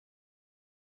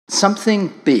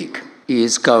Something big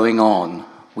is going on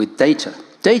with data.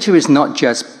 Data is not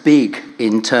just big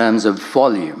in terms of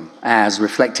volume, as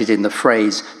reflected in the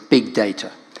phrase big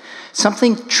data.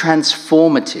 Something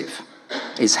transformative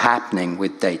is happening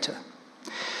with data.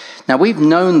 Now, we've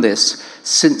known this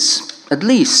since at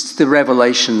least the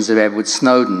revelations of Edward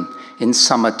Snowden in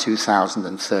summer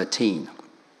 2013.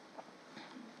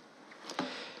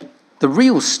 The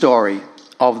real story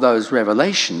of those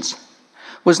revelations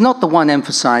was not the one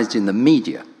emphasized in the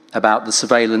media about the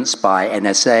surveillance by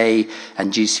NSA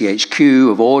and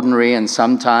GCHQ of ordinary and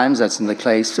sometimes, as in the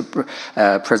case of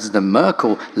President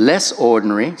Merkel, less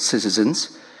ordinary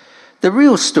citizens. The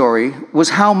real story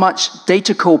was how much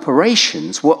data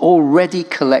corporations were already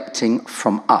collecting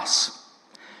from us,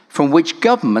 from which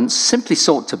governments simply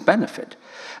sought to benefit.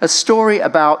 A story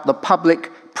about the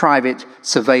public-private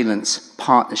surveillance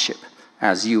partnership,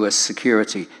 as US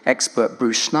security expert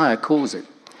Bruce Schneier calls it.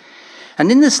 And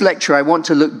in this lecture, I want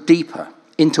to look deeper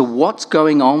into what's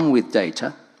going on with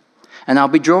data, and I'll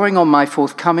be drawing on my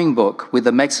forthcoming book with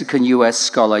the Mexican-US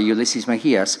scholar Ulises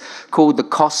Mejias called The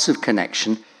Costs of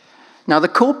Connection. Now, the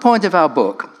core point of our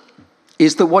book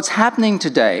is that what's happening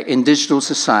today in digital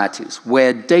societies,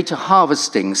 where data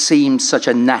harvesting seems such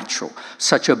a natural,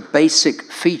 such a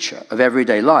basic feature of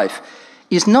everyday life,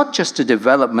 is not just a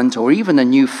development or even a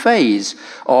new phase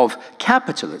of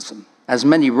capitalism, as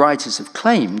many writers have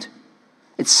claimed.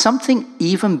 It's something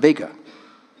even bigger.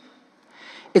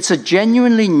 It's a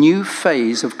genuinely new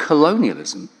phase of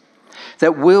colonialism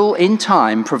that will, in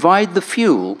time, provide the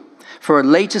fuel for a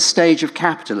later stage of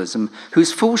capitalism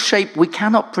whose full shape we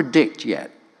cannot predict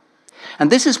yet.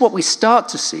 And this is what we start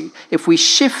to see if we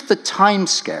shift the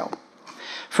timescale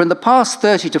from the past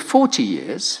 30 to 40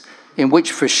 years, in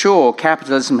which for sure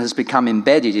capitalism has become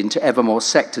embedded into ever more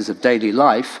sectors of daily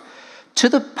life, to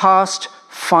the past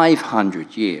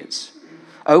 500 years,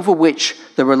 over which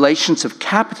the relations of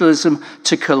capitalism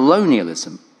to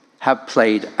colonialism have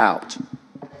played out.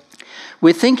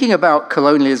 We're thinking about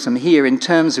colonialism here in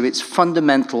terms of its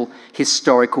fundamental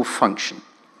historical function,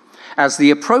 as the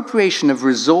appropriation of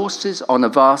resources on a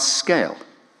vast scale.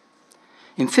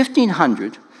 In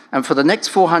 1500, and for the next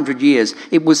 400 years,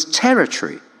 it was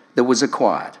territory that was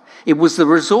acquired. It was the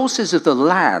resources of the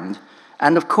land,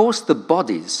 and of course the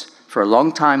bodies, for a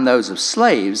long time those of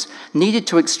slaves, needed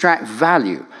to extract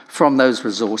value from those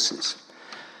resources.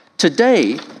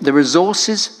 Today, the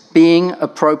resources being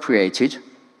appropriated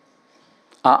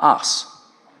are us.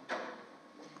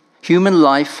 Human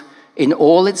life in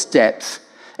all its depth,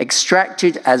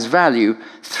 extracted as value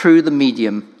through the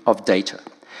medium of data.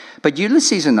 But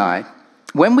Ulises and I,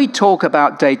 when we talk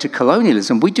about data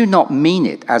colonialism, we do not mean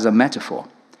it as a metaphor.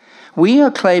 We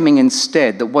are claiming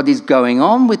instead that what is going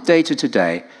on with data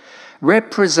today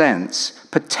represents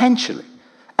potentially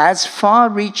as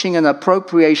far-reaching an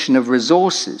appropriation of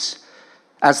resources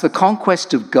as the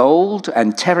conquest of gold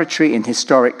and territory in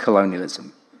historic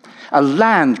colonialism. A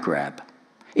land grab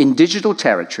in digital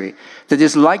territory that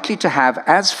is likely to have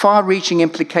as far-reaching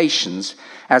implications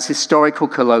as historical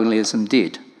colonialism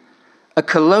did. A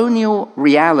colonial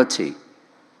reality,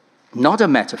 not a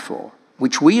metaphor,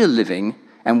 which we are living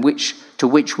and to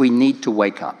which we need to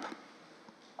wake up.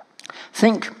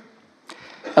 Think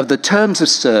of the terms of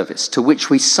service to which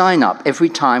we sign up every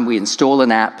time we install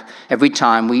an app, every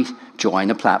time we join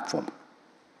a platform.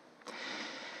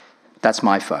 That's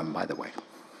my phone, by the way.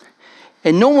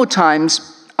 In normal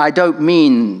times, I don't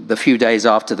mean the few days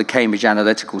after the Cambridge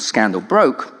Analytica scandal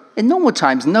broke. In normal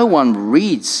times, no one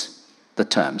reads the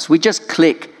terms. We just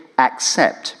click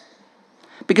accept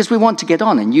because we want to get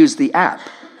on and use the app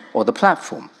or the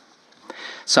platform.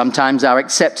 Sometimes our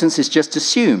acceptance is just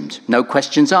assumed, no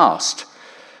questions asked,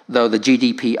 though the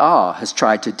GDPR has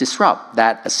tried to disrupt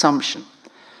that assumption.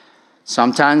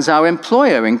 Sometimes our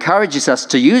employer encourages us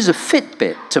to use a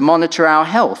Fitbit to monitor our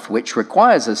health, which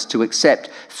requires us to accept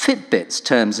Fitbit's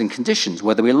terms and conditions,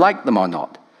 whether we like them or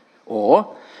not.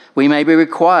 Or we may be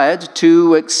required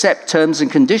to accept terms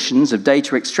and conditions of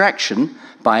data extraction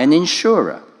by an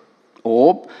insurer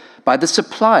or by the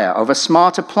supplier of a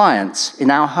smart appliance in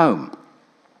our home.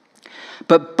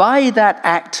 But by that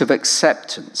act of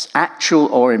acceptance, actual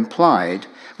or implied,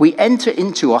 we enter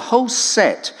into a whole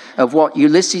set of what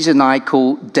Ulises and I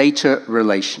call data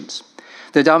relations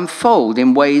that unfold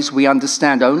in ways we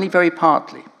understand only very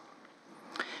partly.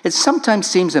 It sometimes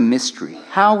seems a mystery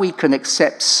how we can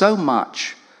accept so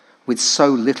much with so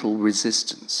little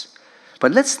resistance.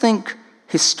 But let's think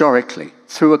historically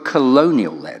through a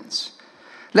colonial lens.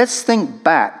 Let's think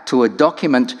back to a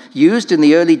document used in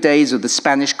the early days of the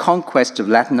Spanish conquest of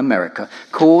Latin America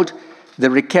called the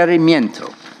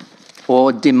requerimiento,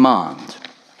 or demand.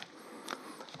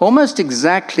 Almost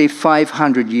exactly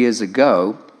 500 years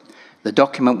ago, the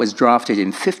document was drafted in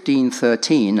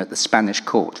 1513 at the Spanish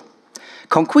court.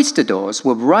 Conquistadors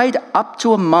would ride up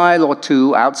to a mile or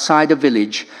two outside a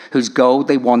village whose gold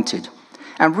they wanted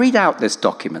and read out this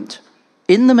document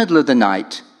in the middle of the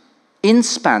night in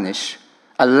Spanish,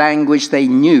 a language they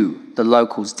knew the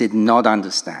locals did not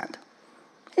understand.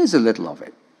 Here's a little of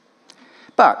it.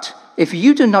 But if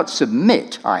you do not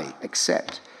submit, I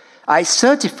accept. I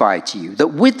certify to you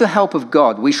that with the help of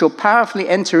God we shall powerfully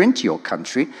enter into your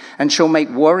country and shall make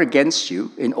war against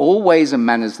you in all ways and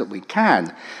manners that we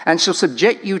can, and shall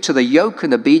subject you to the yoke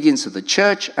and obedience of the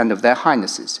church and of their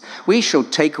highnesses. We shall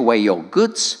take away your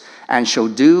goods and shall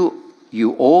do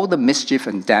you all the mischief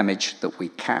and damage that we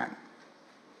can.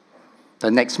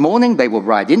 The next morning they will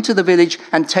ride into the village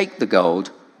and take the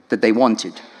gold that they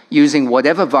wanted, using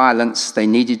whatever violence they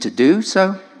needed to do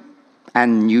so,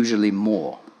 and usually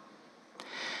more.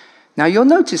 Now you'll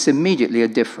notice immediately a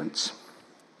difference,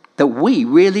 that we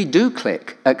really do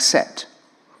click accept.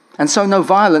 And so no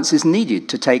violence is needed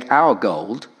to take our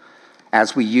gold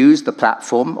as we use the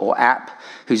platform or app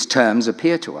whose terms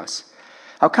appear to us.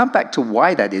 I'll come back to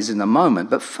why that is in a moment,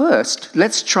 but first,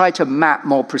 let's try to map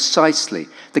more precisely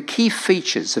the key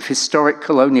features of historic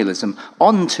colonialism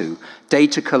onto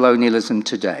data colonialism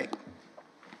today.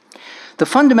 The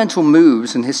fundamental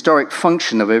moves and historic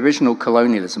function of original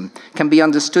colonialism can be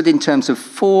understood in terms of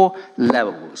 4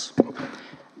 levels: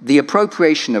 the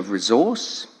appropriation of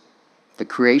resource, the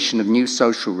creation of new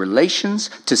social relations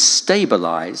to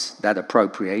stabilize that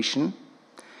appropriation,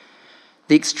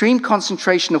 the extreme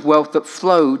concentration of wealth that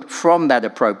flowed from that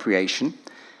appropriation,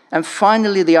 and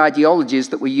finally the ideologies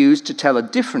that were used to tell a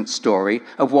different story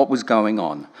of what was going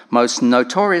on, most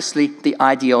notoriously the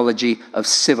ideology of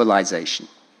civilization.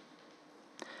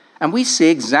 And we see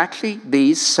exactly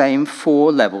these same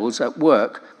 4 levels at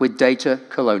work with data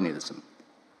colonialism.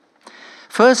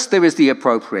 First, there is the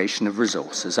appropriation of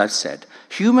resources, I've said.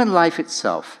 Human life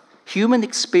itself, human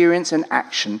experience and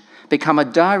action become a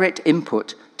direct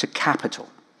input to capital.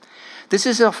 This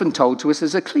is often told to us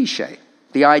as a cliché,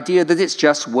 the idea that it's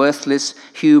just worthless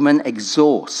human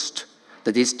exhaust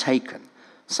that is taken,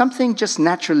 something just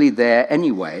naturally there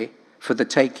anyway for the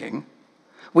taking,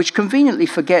 which conveniently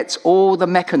forgets all the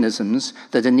mechanisms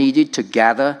that are needed to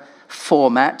gather,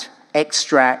 format,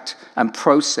 extract, and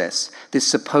process this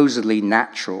supposedly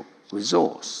natural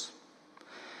resource.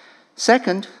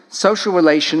 Second, social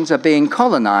relations are being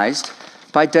colonized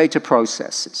by data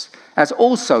processes, as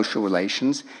all social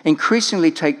relations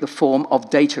increasingly take the form of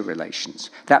data relations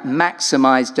that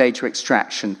maximize data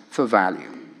extraction for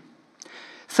value.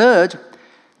 Third,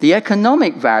 the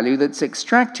economic value that's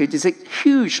extracted is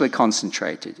hugely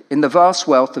concentrated in the vast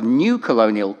wealth of new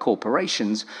colonial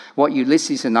corporations, what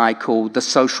Ulysses and I call the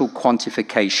social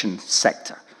quantification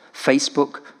sector: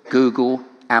 Facebook, Google,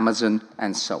 Amazon,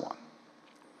 and so on.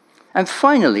 And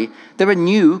finally, there are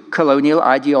new colonial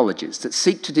ideologies that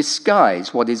seek to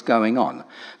disguise what is going on.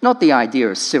 Not the idea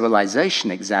of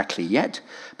civilization exactly yet,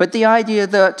 but the idea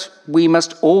that we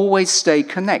must always stay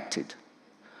connected,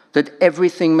 that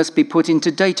everything must be put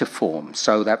into data form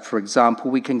so that, for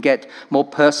example, we can get more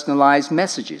personalized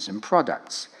messages and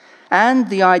products. And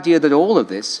the idea that all of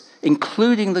this,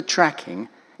 including the tracking,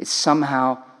 is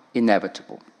somehow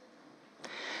inevitable.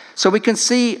 So we can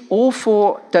see all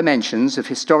 4 dimensions of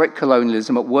historic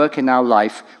colonialism at work in our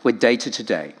life with data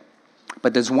today.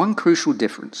 But there's one crucial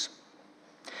difference.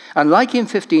 Unlike in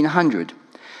 1500,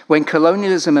 when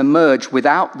colonialism emerged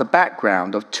without the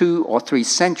background of 2 or 3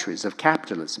 centuries of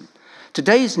capitalism,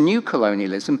 today's new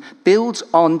colonialism builds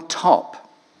on top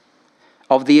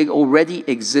of the already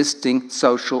existing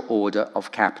social order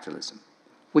of capitalism,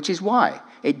 which is why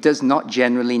it does not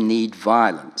generally need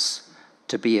violence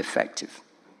to be effective.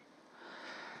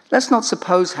 Let's not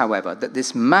suppose, however, that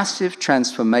this massive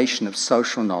transformation of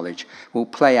social knowledge will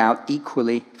play out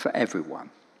equally for everyone.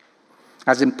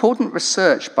 As important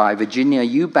research by Virginia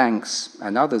Eubanks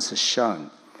and others has shown,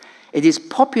 it is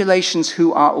populations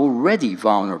who are already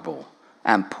vulnerable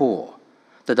and poor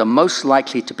that are most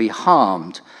likely to be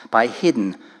harmed by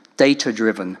hidden,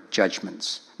 data-driven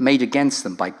judgments made against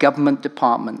them by government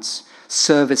departments,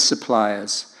 service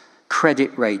suppliers,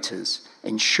 credit raters,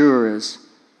 insurers,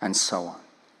 and so on.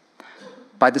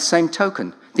 By the same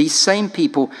token, these same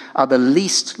people are the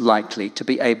least likely to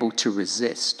be able to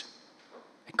resist.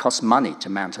 It costs money to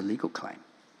mount a legal claim.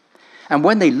 And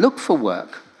when they look for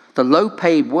work, the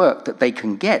low-paid work that they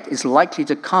can get is likely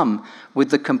to come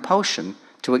with the compulsion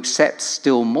to accept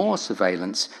still more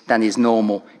surveillance than is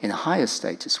normal in higher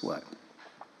status work.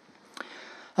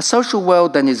 A social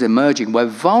world then is emerging where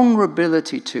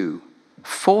vulnerability to,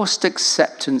 forced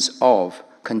acceptance of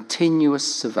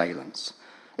continuous surveillance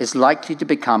is likely to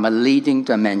become a leading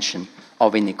dimension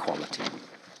of inequality.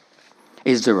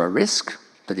 Is there a risk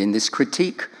that in this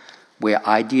critique we're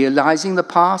idealizing the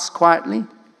past quietly,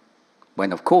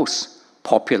 when of course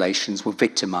populations were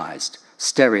victimized,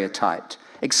 stereotyped,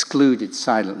 excluded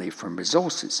silently from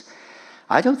resources?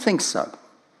 I don't think so,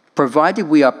 provided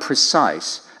we are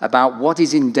precise about what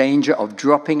is in danger of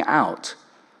dropping out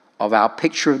of our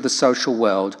picture of the social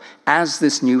world as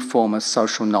this new form of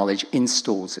social knowledge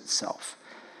installs itself.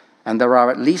 And there are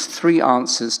at least 3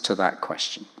 answers to that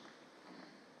question.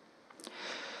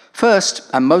 First,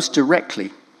 and most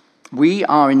directly, we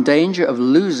are in danger of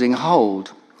losing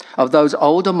hold of those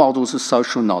older models of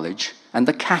social knowledge and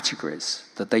the categories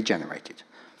that they generated.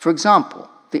 For example,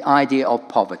 the idea of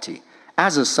poverty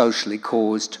as a socially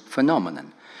caused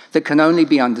phenomenon that can only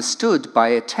be understood by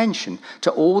attention to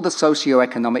all the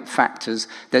socioeconomic factors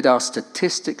that are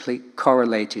statistically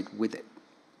correlated with it.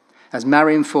 As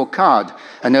Marion Fourcade,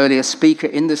 an earlier speaker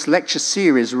in this lecture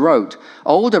series, wrote,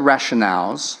 older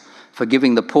rationales for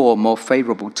giving the poor more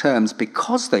favorable terms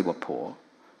because they were poor,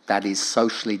 that is,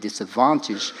 socially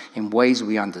disadvantaged in ways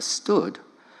we understood,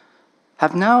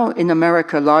 have now in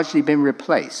America largely been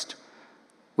replaced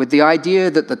with the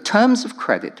idea that the terms of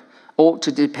credit ought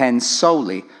to depend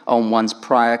solely on one's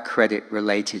prior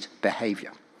credit-related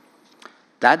behavior.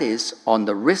 That is, on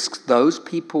the risks those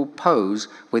people pose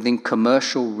within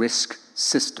commercial risk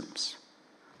systems,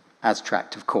 as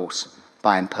tracked, of course,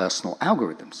 by impersonal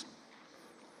algorithms.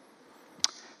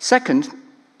 Second,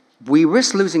 we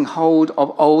risk losing hold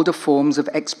of older forms of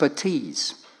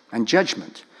expertise and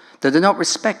judgment that are not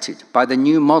respected by the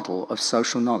new model of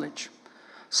social knowledge.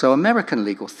 So American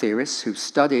legal theorists who've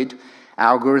studied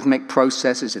algorithmic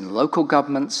processes in local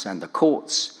governments and the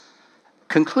courts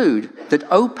conclude that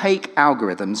opaque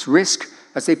algorithms risk,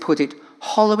 as they put it,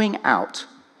 hollowing out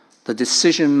the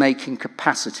decision-making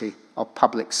capacity of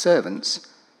public servants.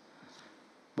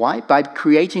 Why? By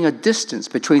creating a distance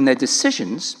between their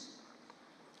decisions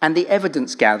and the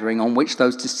evidence gathering on which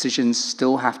those decisions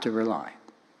still have to rely.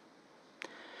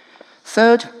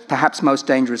 Third, perhaps most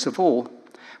dangerous of all,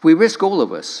 we risk all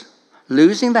of us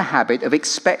losing the habit of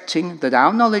expecting that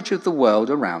our knowledge of the world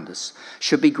around us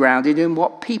should be grounded in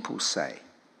what people say,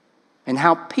 in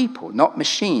how people, not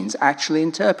machines, actually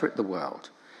interpret the world.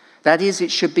 That is,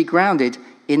 it should be grounded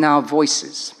in our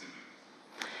voices.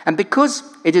 And because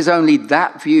it is only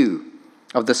that view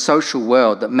of the social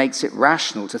world that makes it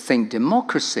rational to think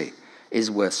democracy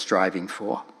is worth striving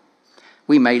for,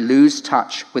 we may lose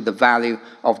touch with the value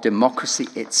of democracy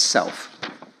itself,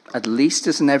 at least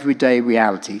as an everyday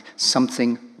reality,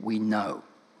 something we know.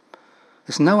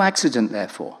 There's no accident,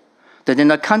 therefore, that in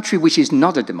a country which is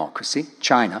not a democracy,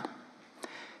 China,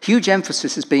 huge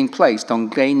emphasis is being placed on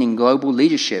gaining global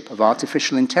leadership of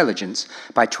artificial intelligence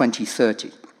by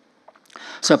 2030.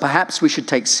 So perhaps we should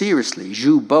take seriously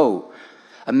Zhu Bo,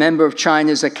 a member of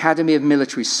China's Academy of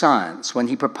Military Science, when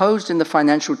he proposed in the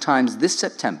Financial Times this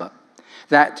September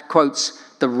that, quotes,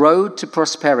 the road to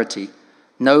prosperity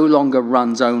no longer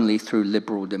runs only through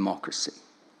liberal democracy.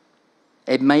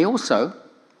 It may also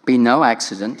be no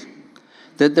accident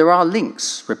that there are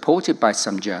links, reported by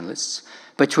some journalists,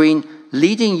 between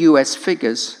leading US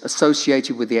figures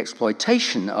associated with the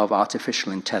exploitation of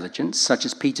artificial intelligence, such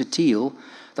as Peter Thiel,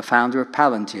 the founder of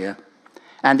Palantir,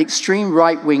 and extreme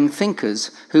right-wing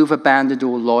thinkers who've abandoned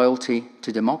all loyalty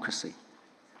to democracy.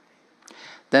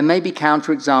 There may be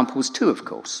counterexamples too, of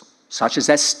course, such as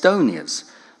Estonia's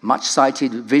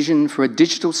much-cited vision for a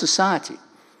digital society,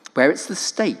 where it's the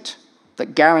state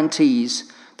that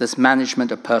guarantees this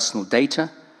management of personal data,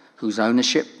 whose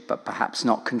ownership, but perhaps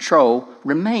not control,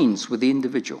 remains with the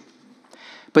individual.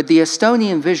 But the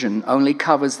Estonian vision only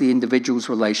covers the individual's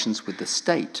relations with the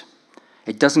state.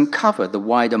 It doesn't cover the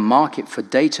wider market for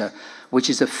data, which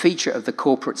is a feature of the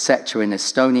corporate sector in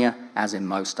Estonia, as in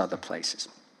most other places.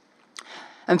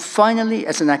 And finally,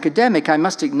 as an academic, I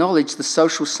must acknowledge the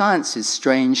social sciences'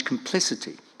 strange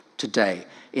complicity today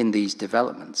in these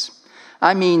developments.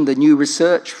 I mean the new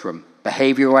research from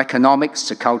behavioral economics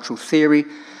to cultural theory,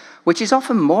 which is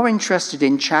often more interested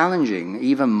in challenging,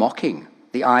 even mocking,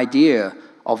 the idea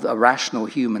of a rational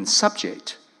human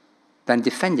subject than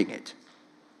defending it.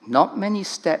 Not many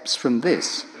steps from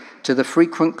this to the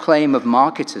frequent claim of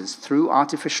marketers through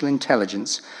artificial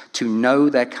intelligence to know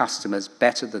their customers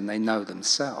better than they know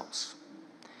themselves.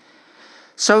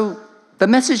 So the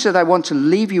message that I want to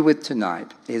leave you with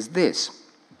tonight is this: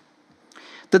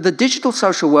 that the digital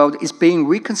social world is being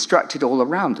reconstructed all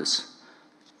around us,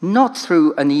 not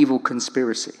through an evil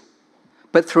conspiracy,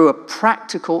 but through a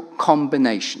practical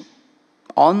combination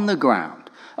on the ground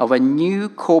of a new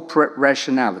corporate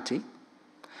rationality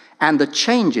and the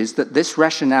changes that this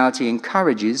rationality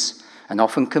encourages and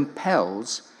often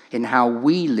compels in how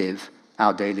we live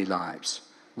our daily lives.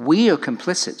 We are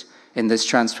complicit in this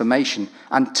transformation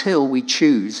until we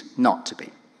choose not to be.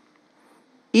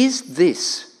 Is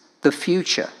this the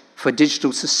future for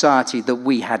digital society that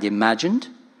we had imagined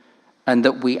and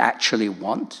that we actually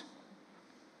want?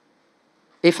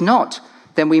 If not,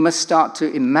 then we must start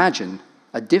to imagine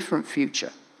a different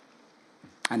future.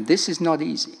 And this is not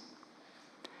easy.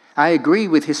 I agree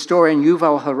with historian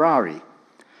Yuval Harari,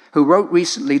 who wrote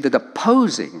recently that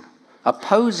opposing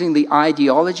the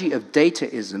ideology of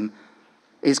dataism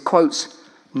is, quotes,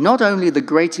 not only the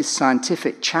greatest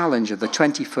scientific challenge of the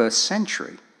 21st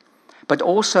century, but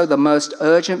also the most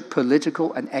urgent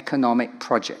political and economic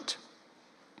project.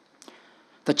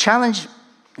 The challenge,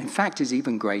 in fact, is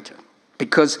even greater,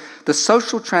 because the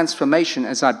social transformation,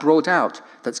 as I brought out,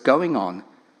 that's going on,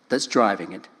 that's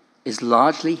driving it, is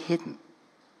largely hidden.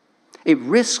 It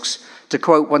risks, to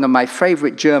quote one of my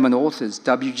favorite German authors,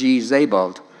 W.G.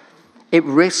 Sebald, it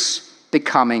risks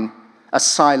becoming a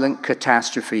silent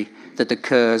catastrophe that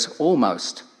occurs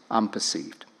almost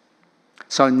unperceived.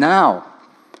 So now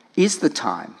is the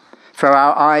time for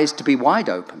our eyes to be wide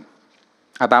open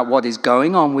about what is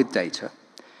going on with data,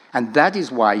 and that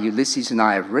is why Ulysses and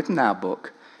I have written our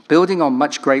book, building on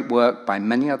much great work by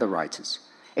many other writers.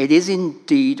 It is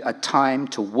indeed a time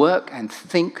to work and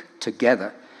think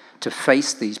together to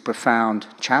face these profound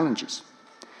challenges.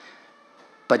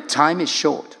 But time is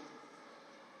short.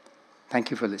 Thank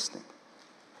you for listening.